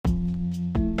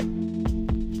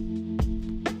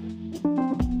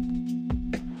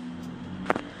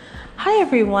Hi,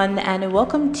 everyone, and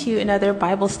welcome to another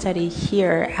Bible study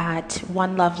here at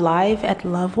One Love Live at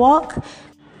Love Walk.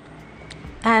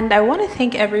 And I want to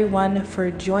thank everyone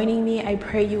for joining me. I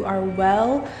pray you are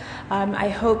well. I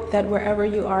hope that wherever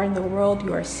you are in the world,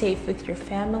 you are safe with your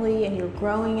family and you're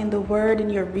growing in the Word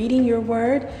and you're reading your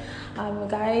Word.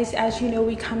 Guys, as you know,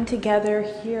 we come together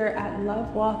here at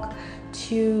Love Walk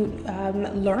to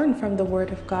learn from the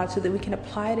Word of God so that we can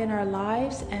apply it in our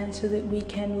lives and so that we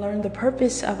can learn the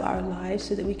purpose of our lives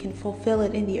so that we can fulfill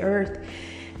it in the earth.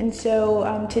 And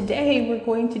so today we're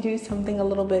going to do something a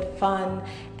little bit fun.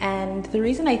 And the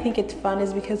reason I think it's fun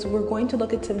is because we're going to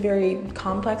look at some very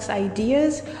complex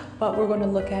ideas, but we're going to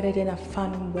look at it in a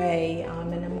fun way.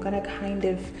 And I'm going to kind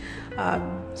of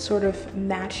sort of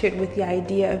match it with the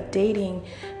idea of dating.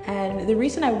 And the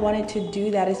reason I wanted to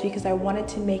do that is because I wanted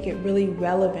to make it really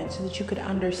relevant so that you could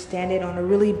understand it on a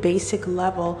really basic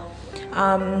level.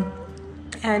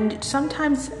 And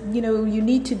sometimes, you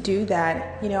need to do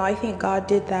that. I think God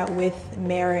did that with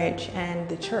marriage and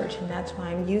the church, and that's why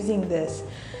I'm using this.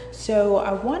 So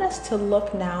I want us to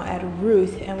look now at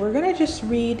Ruth, and we're going to just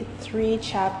read 3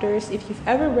 chapters. If you've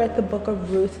ever read the book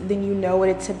of Ruth, then you know what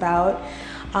it's about.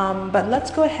 But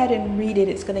let's go ahead and read it.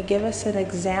 It's going to give us an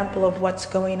example of what's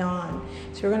going on.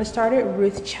 So we're going to start at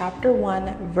Ruth chapter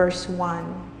 1, verse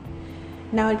 1.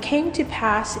 Now it came to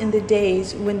pass in the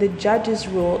days when the judges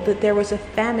ruled that there was a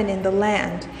famine in the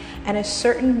land, and a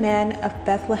certain man of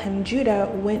Bethlehem,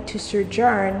 Judah, went to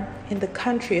sojourn in the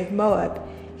country of Moab,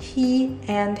 he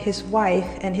and his wife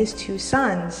and his 2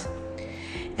 sons.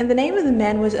 And the name of the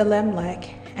man was Elimelech,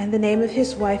 and the name of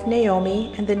his wife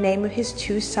Naomi, and the name of his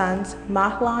 2 sons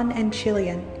Mahlon and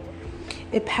Chilion,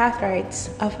 Ephrathites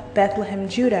of Bethlehem,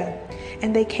 Judah.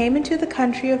 And they came into the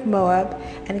country of Moab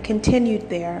and continued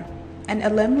there. And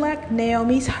Elimelech,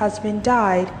 Naomi's husband,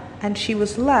 died, and she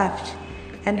was left,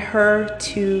 and her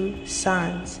 2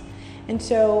 sons. And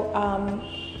so,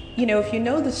 if you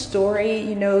know the story,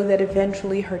 you know that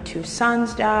eventually her 2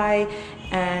 sons die,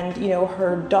 and,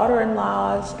 her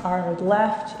daughter-in-laws are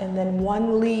left, and then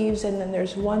one leaves, and then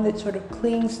there's one that sort of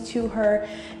clings to her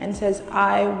and says,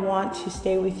 I want to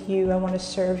stay with you. I want to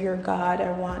serve your God.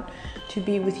 I want to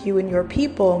be with you and your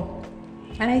people.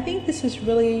 And I think this is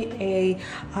really a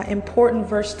important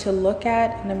verse to look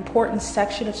at, an important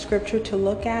section of scripture to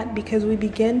look at, because we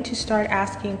begin to start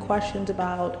asking questions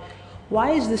about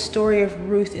why is the story of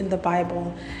Ruth in the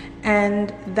Bible?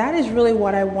 And that is really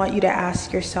what I want you to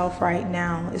ask yourself right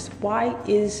now, is why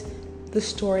is the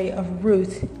story of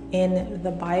Ruth in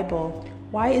the Bible?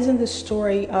 Why isn't the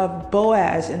story of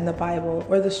Boaz in the Bible,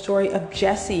 or the story of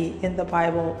Jesse in the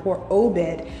Bible, or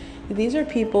Obed? These are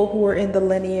people who are in the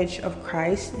lineage of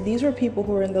Christ. These are people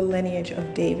who are in the lineage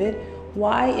of David.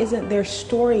 Why isn't their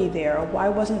story there? Why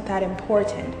wasn't that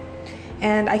important?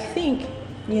 And I think,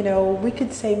 we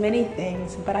could say many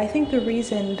things, but I think the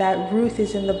reason that Ruth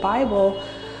is in the Bible,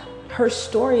 her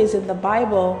story is in the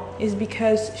Bible, is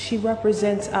because she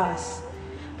represents us.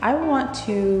 I want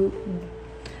to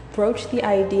broach the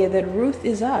idea that Ruth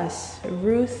is us.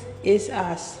 Ruth is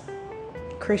us,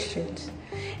 Christians.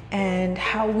 And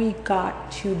how we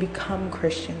got to become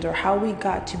Christians, or how we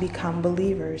got to become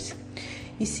believers.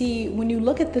 You see, when you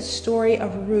look at the story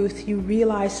of Ruth, you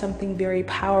realize something very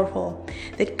powerful,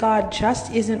 that God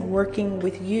just isn't working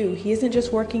with you. He isn't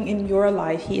just working in your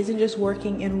life. He isn't just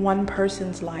working in one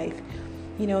person's life.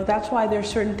 That's why there's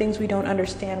certain things we don't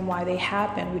understand why they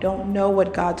happen. We don't know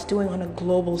what God's doing on a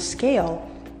global scale.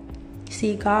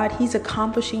 See, God, He's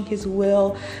accomplishing His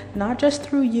will, not just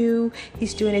through you.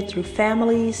 He's doing it through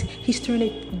families. He's doing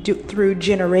it through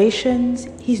generations.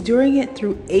 He's doing it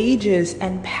through ages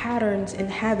and patterns in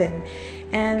heaven.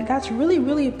 And that's really,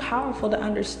 really powerful to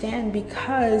understand,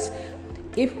 because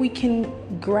if we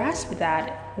can grasp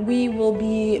that, we will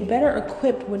be better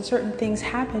equipped when certain things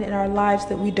happen in our lives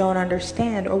that we don't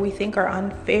understand, or we think are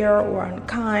unfair or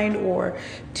unkind or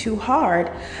too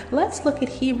hard. Let's look at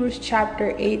Hebrews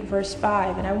chapter 8, verse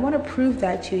 5, and I want to prove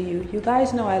that to you. You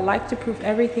guys know I like to prove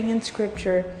everything in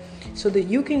scripture so that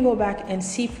you can go back and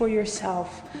see for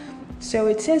yourself. So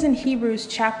it says in Hebrews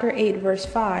chapter 8, verse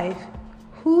 5,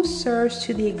 who serves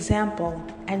to the example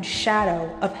and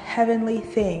shadow of heavenly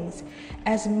things,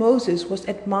 as Moses was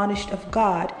admonished of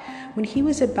God when he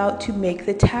was about to make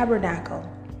the tabernacle.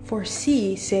 For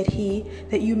see, said he,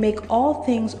 that you make all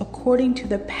things according to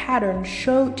the pattern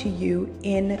showed to you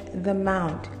in the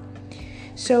mount.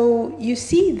 So you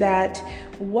see that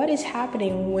what is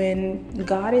happening when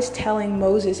God is telling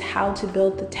Moses how to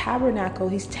build the tabernacle,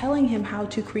 He's telling him how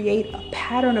to create a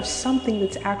pattern of something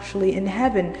that's actually in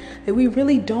heaven that we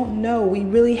really don't know, we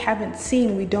really haven't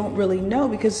seen, we don't really know,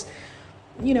 because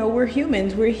we're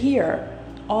humans, we're here.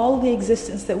 all the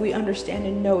existence that we understand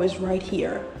and know is right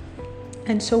here.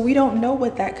 And so we don't know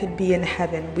what that could be in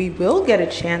heaven. We will get a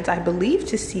chance, I believe,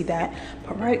 to see that,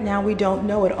 but right now we don't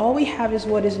know it. All we have is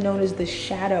what is known as the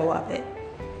shadow of it.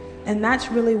 And that's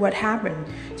really what happened.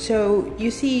 So you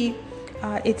see,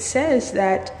 it says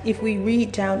that if we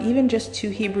read down even just to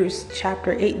Hebrews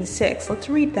chapter 8 and 6, let's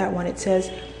read that one. It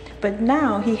says, "But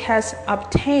now he has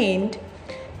obtained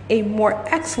a more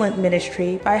excellent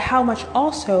ministry, by how much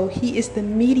also he is the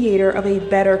mediator of a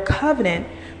better covenant,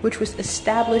 which was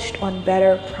established on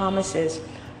better promises."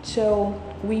 So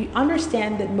we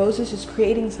understand that Moses is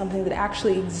creating something that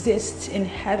actually exists in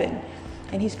heaven,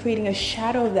 and he's creating a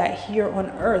shadow of that here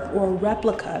on earth, or a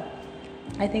replica.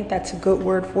 I think that's a good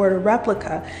word for it, a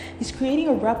replica. He's creating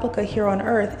a replica here on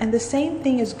earth, and the same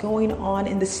thing is going on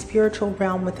in the spiritual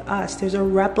realm with us. There's a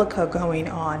replica going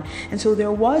on. And so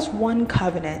there was one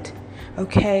covenant,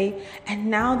 okay? And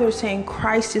now they're saying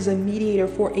Christ is a mediator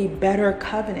for a better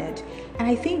covenant. And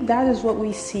I think that is what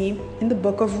we see in the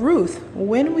book of Ruth.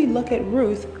 When we look at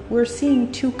Ruth, we're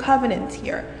seeing two covenants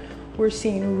here. We're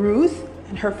seeing Ruth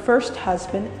and her first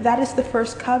husband. That is the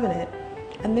first covenant.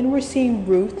 And then we're seeing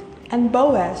Ruth and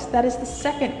Boaz. That is the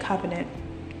second covenant.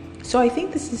 So I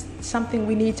think this is something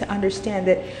we need to understand,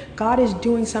 that God is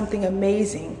doing something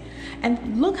amazing.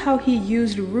 And look how he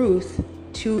used Ruth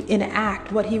to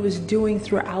enact what he was doing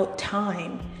throughout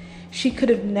time. She could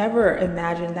have never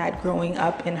imagined that growing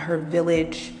up in her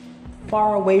village,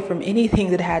 far away from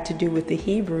anything that had to do with the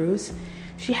Hebrews.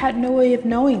 She had no way of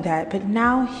knowing that, but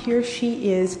now here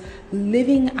she is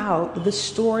living out the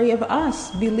story of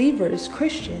us, believers,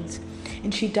 Christians,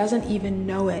 and she doesn't even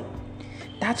know it.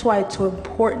 That's why it's so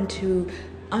important to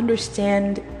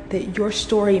understand that your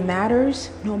story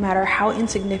matters, no matter how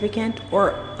insignificant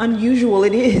or unusual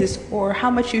it is, or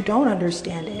how much you don't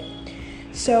understand it.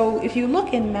 So if you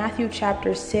look in Matthew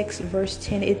chapter 6, verse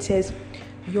 10, it says,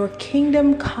 "Your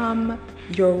kingdom come,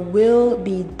 your will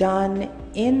be done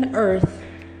in earth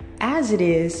as it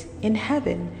is in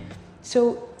heaven."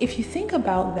 So if you think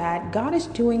about that, God is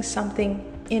doing something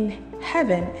in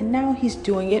heaven, and now he's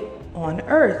doing it on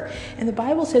earth. And the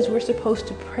Bible says we're supposed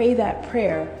to pray that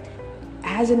prayer,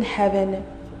 as in heaven,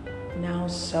 now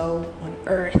so on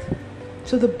earth.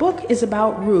 So the book is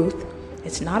about Ruth.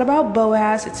 It's not about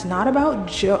Boaz. It's not about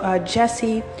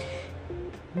Jesse.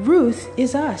 Ruth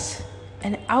is us,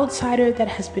 an outsider that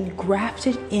has been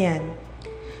grafted in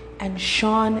and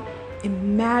shown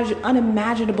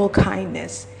unimaginable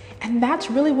kindness. And that's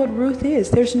really what Ruth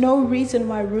is. There's no reason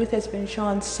why Ruth has been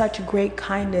shown such great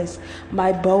kindness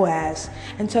by Boaz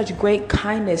and such great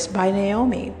kindness by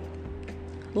Naomi.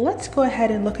 Let's go ahead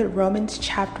and look at Romans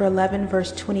chapter 11,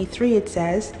 verse 23. It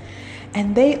says,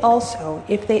 "And they also,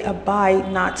 if they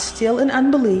abide not still in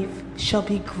unbelief, shall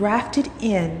be grafted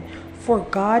in, for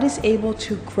God is able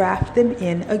to graft them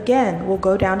in again." We'll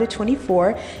go down to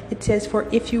 24. It says, "For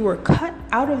if you were cut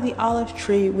out of the olive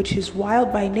tree, which is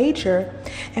wild by nature,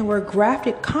 and were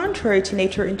grafted contrary to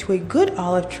nature into a good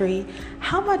olive tree,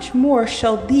 how much more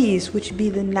shall these, which be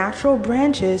the natural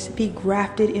branches, be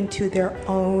grafted into their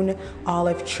own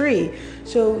olive tree?"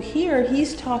 So here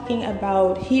he's talking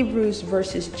about Hebrews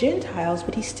versus Gentiles,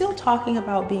 but he's still talking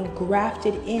about being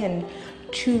grafted in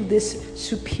to this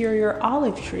superior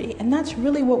olive tree. And that's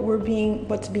really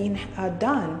what's being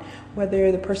done.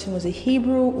 Whether the person was a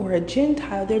Hebrew or a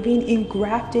Gentile, they're being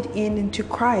engrafted into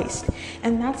Christ.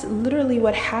 And that's literally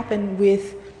what happened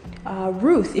with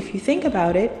Ruth. If you think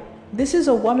about it, this is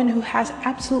a woman who has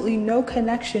absolutely no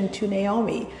connection to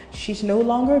Naomi. She's no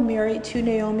longer married to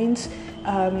Naomi's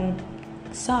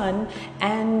son,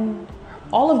 and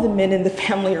all of the men in the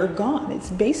family are gone. It's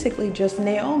basically just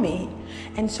Naomi.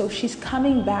 And so she's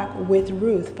coming back with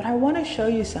Ruth. But I want to show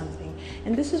you something.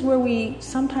 And this is where we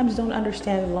sometimes don't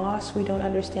understand loss. We don't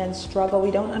understand struggle.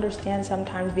 We don't understand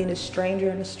sometimes being a stranger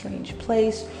in a strange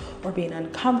place, or being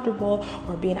uncomfortable,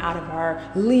 or being out of our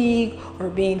league, or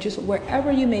being just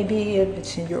wherever you may be. If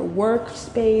it's in your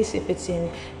workspace, if it's in,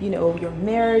 your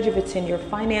marriage, if it's in your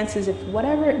finances, if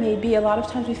whatever it may be, a lot of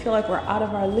times we feel like we're out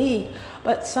of our league.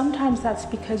 But sometimes that's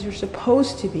because you're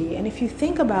supposed to be. And if you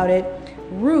think about it,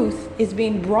 Ruth is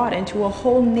being brought into a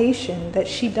whole nation that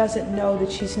she doesn't know,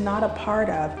 that she's not a part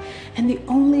of. And the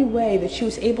only way that she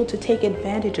was able to take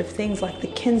advantage of things like the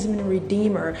kinsman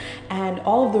redeemer and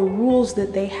all of the rules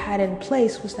that they had in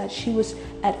place was that she was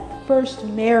at first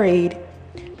married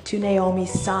to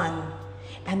Naomi's son.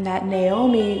 And that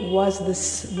Naomi was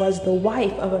the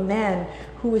wife of a man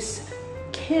who was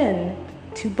kin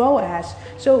to Boaz.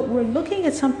 So we're looking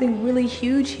at something really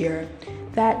huge here,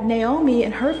 that Naomi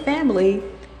and her family,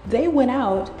 they went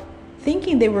out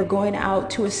thinking they were going out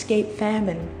to escape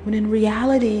famine, when in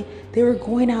reality, they were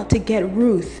going out to get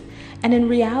Ruth. And in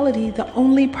reality, the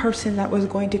only person that was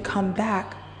going to come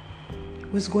back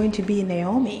was going to be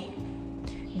Naomi.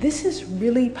 This is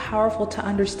really powerful to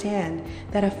understand,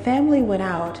 that a family went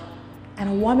out and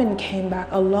a woman came back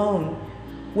alone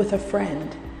with a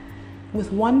friend,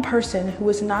 with one person who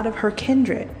was not of her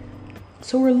kindred.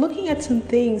 So we're looking at some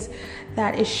things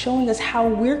that is showing us how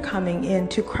we're coming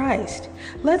into Christ.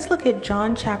 Let's look at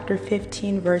John chapter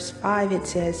 15, verse 5. It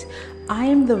says, I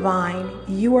am the vine,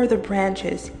 you are the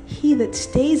branches. He that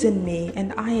stays in me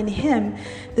and I in him,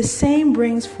 the same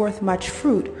brings forth much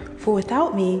fruit. For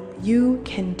without me, you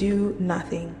can do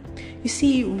nothing. You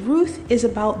see, Ruth is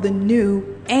about the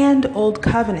new and old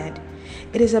covenant.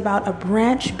 It is about a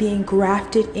branch being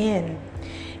grafted in.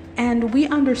 And we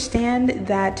understand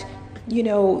that,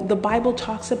 the Bible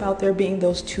talks about there being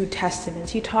those two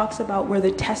testaments. He talks about where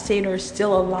the testator is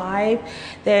still alive,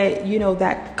 that,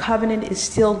 that covenant is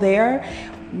still there.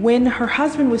 When her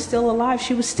husband was still alive,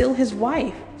 she was still his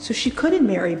wife. So she couldn't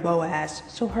marry Boaz.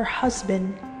 So her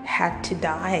husband had to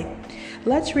die.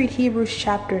 Let's read Hebrews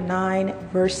chapter 9,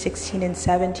 verse 16 and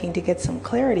 17 to get some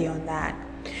clarity on that.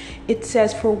 It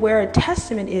says, for where a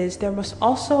testament is, there must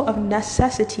also of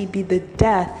necessity be the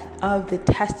death of the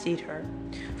testator.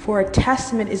 For a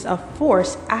testament is of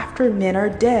force after men are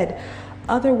dead.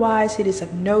 Otherwise, it is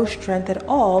of no strength at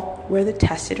all where the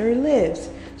testator lives.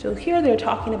 So here they're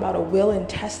talking about a will and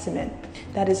testament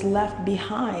that is left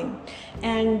behind.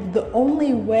 And the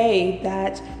only way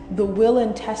that the will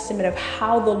and testament of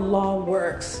how the law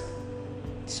works,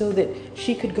 so that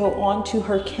she could go on to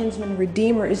her kinsman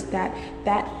redeemer, is that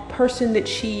that person that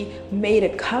she made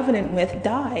a covenant with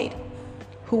died,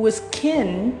 who was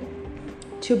kin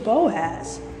to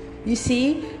Boaz. You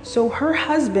see, so her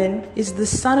husband is the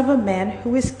son of a man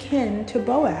who is kin to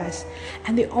Boaz.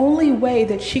 And the only way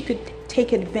that she could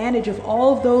take advantage of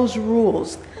all of those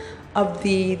rules of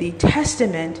the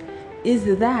testament is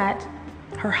that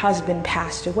her husband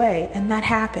passed away, and that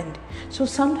happened. So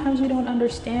sometimes we don't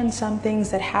understand some things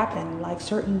that happen, like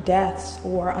certain deaths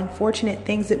or unfortunate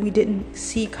things that we didn't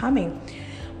see coming.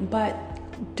 But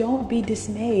don't be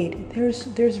dismayed.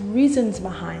 There's reasons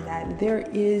behind that. There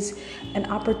is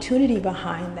an opportunity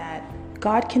behind that.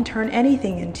 God can turn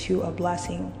anything into a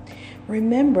blessing.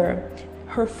 Remember,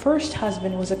 her first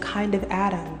husband was a kind of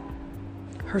Adam.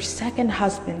 Her second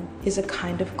husband is a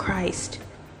kind of Christ.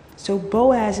 So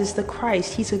Boaz is the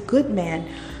Christ. He's a good man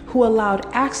who allowed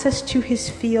access to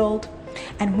his field.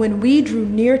 And when we drew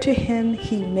near to him,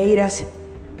 he made us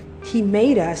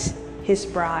his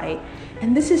bride.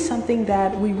 And this is something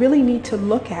that we really need to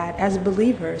look at as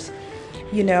believers,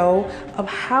 of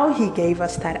how he gave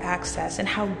us that access and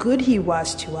how good he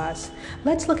was to us.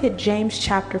 Let's look at James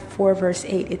chapter 4, verse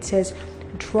 8. It says,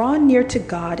 draw near to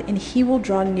God and he will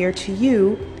draw near to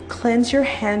you. Cleanse your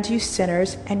hands, you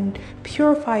sinners, and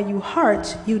purify you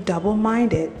hearts, you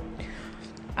double-minded.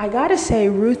 I gotta say,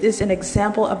 Ruth is an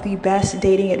example of the best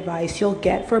dating advice you'll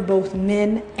get for both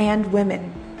men and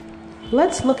women.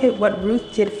 Let's look at what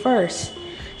Ruth did first.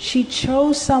 She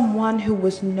chose someone who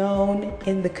was known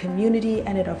in the community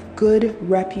and of good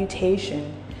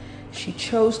reputation. She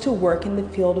chose to work in the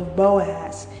field of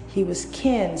Boaz. He was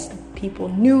kin. People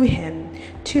knew him.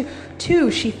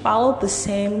 Two, she followed the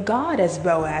same God as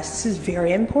Boaz. This is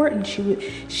very important.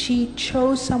 She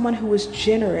chose someone who was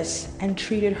generous and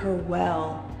treated her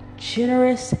well.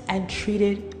 Generous and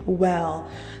treated well.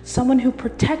 Someone who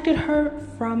protected her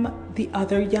from the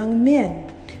other young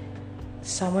men.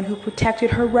 Someone who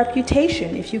protected her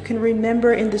reputation. If you can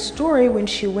remember in the story when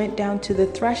she went down to the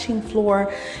threshing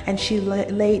floor and she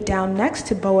laid down next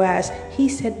to Boaz, he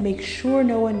said, make sure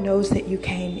no one knows that you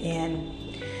came in.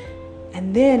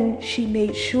 And then she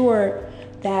made sure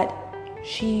that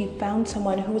she found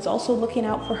someone who was also looking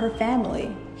out for her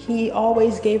family. He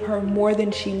always gave her more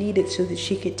than she needed so that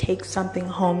she could take something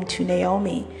home to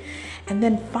Naomi. And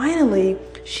then finally,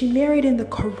 she married in the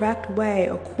correct way,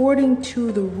 according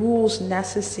to the rules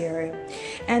necessary.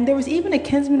 And there was even a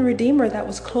kinsman redeemer that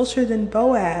was closer than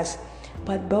Boaz,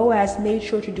 but Boaz made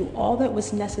sure to do all that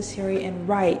was necessary and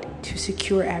right to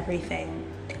secure everything.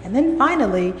 And then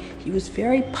finally, he was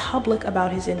very public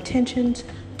about his intentions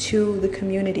to the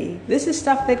community. This is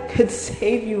stuff that could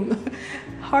save you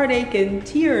heartache and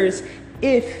tears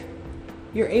if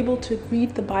you're able to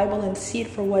read the Bible and see it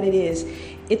for what it is.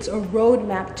 It's a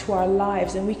roadmap to our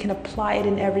lives and we can apply it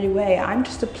in every way. I'm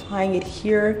just applying it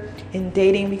here in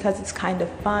dating because it's kind of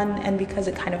fun and because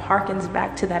it kind of harkens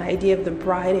back to that idea of the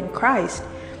bride in Christ.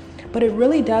 But it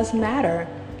really does matter.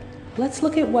 Let's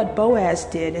look at what Boaz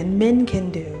did and men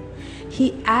can do.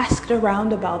 He asked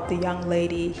around about the young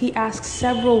lady. He asked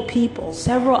several people,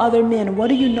 several other men, what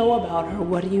do you know about her?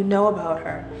 What do you know about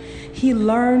her? He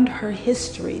learned her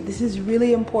history. This is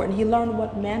really important. He learned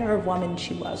what manner of woman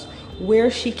she was,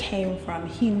 where she came from.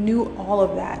 He knew all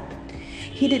of that.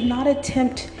 He did not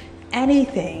attempt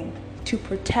anything to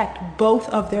protect both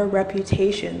of their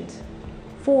reputations.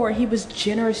 For he was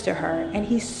generous to her, and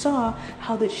he saw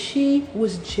how that she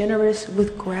was generous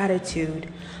with gratitude.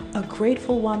 A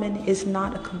grateful woman is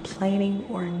not a complaining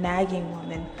or a nagging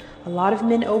woman. A lot of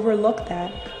men overlook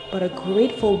that, but a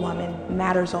grateful woman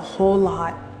matters a whole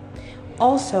lot.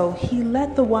 Also, he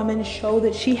let the woman show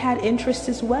that she had interest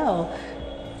as well.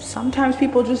 Sometimes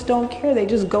people just don't care. They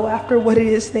just go after what it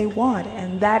is they want,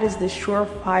 and that is the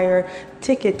surefire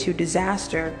ticket to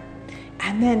disaster.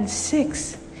 And then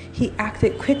 6, he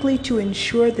acted quickly to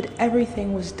ensure that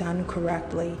everything was done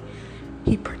correctly.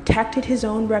 He protected his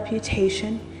own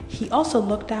reputation. He also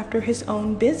looked after his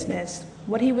own business,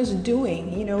 what he was doing.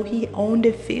 He owned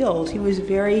a field. He was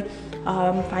very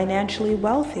financially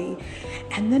wealthy.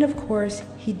 And then, of course,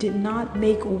 he did not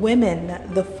make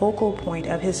women the focal point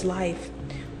of his life.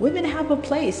 Women have a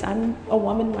place. I'm a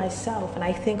woman myself, and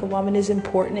I think a woman is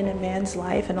important in a man's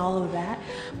life and all of that.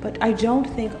 But I don't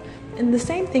think, and the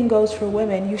same thing goes for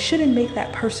women, you shouldn't make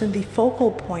that person the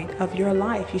focal point of your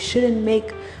life. You shouldn't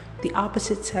make the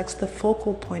opposite sex the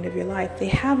focal point of your life. They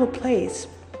have a place.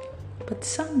 But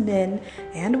some men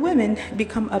and women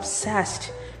become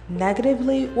obsessed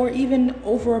negatively or even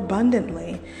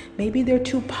overabundantly. Maybe they're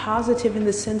too positive in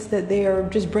the sense that they are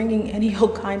just bringing any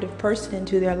old kind of person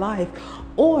into their life.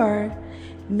 Or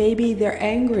maybe they're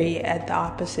angry at the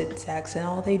opposite sex and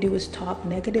all they do is talk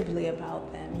negatively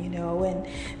about them, and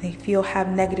they have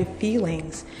negative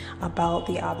feelings about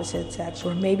the opposite sex.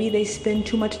 Or maybe they spend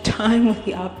too much time with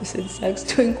the opposite sex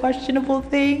doing questionable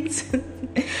things.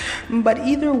 But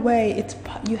either way,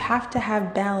 you have to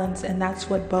have balance, and that's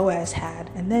what Boaz had.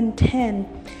 And then 10,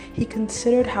 he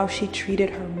considered how she treated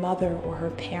her mother or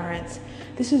her parents.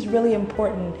 This is really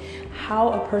important,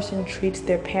 how a person treats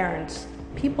their parents.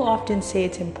 People often say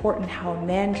it's important how a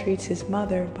man treats his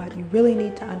mother, but you really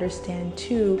need to understand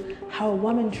too how a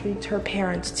woman treats her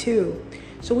parents too.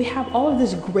 So we have all of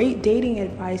this great dating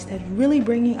advice that's really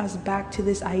bringing us back to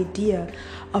this idea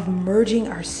of merging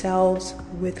ourselves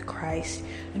with Christ.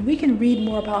 And we can read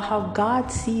more about how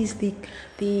God sees the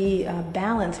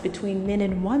balance between men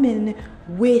and women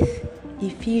with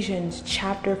Ephesians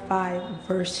chapter 5,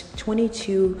 verse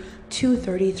 22 to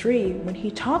 33, when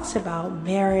he talks about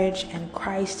marriage and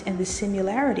Christ and the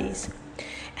similarities.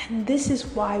 And this is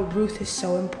why Ruth is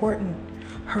so important.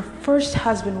 Her first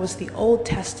husband was the Old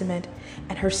Testament,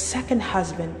 and her second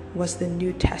husband was the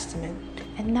New Testament.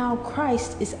 And now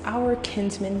Christ is our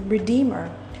kinsman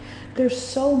redeemer. There's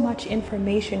so much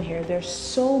information here. There's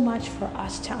so much for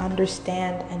us to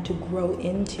understand and to grow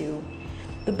into.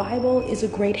 The Bible is a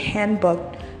great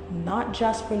handbook, not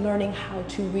just for learning how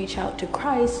to reach out to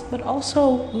Christ, but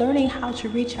also learning how to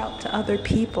reach out to other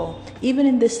people, even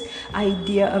in this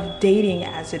idea of dating,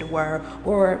 as it were,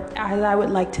 or as I would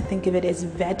like to think of it, as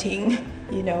vetting,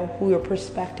 who your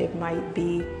perspective might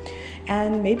be.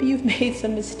 And maybe you've made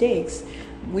some mistakes.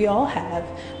 We all have.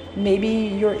 Maybe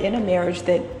you're in a marriage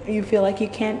that you feel like you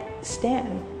can't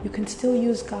stand. You can still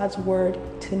use God's word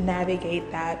to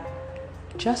navigate that.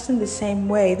 Just in the same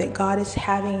way that God is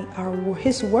having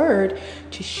his word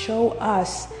to show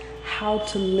us how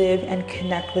to live and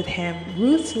connect with him.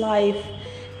 Ruth's life,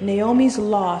 Naomi's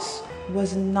loss,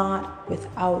 was not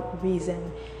without reason.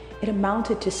 It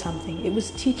amounted to something. It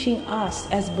was teaching us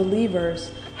as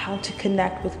believers how to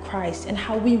connect with Christ and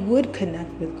how we would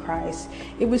connect with Christ.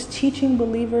 It was teaching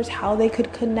believers how they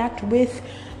could connect with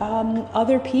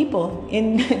other people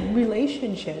in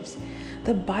relationships.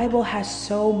 The Bible has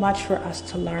so much for us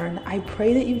to learn. I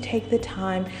pray that you take the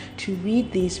time to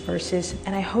read these verses,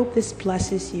 and I hope this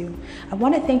blesses you. I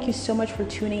want to thank you so much for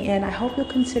tuning in. I hope you'll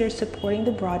consider supporting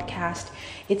the broadcast.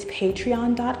 It's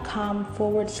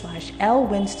patreon.com/L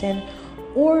Winston,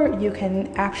 or you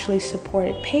can actually support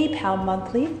it PayPal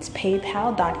monthly. It's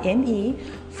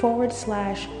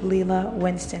paypal.me/Leela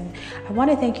Winston. I want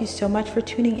to thank you so much for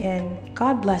tuning in.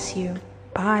 God bless you.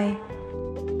 Bye.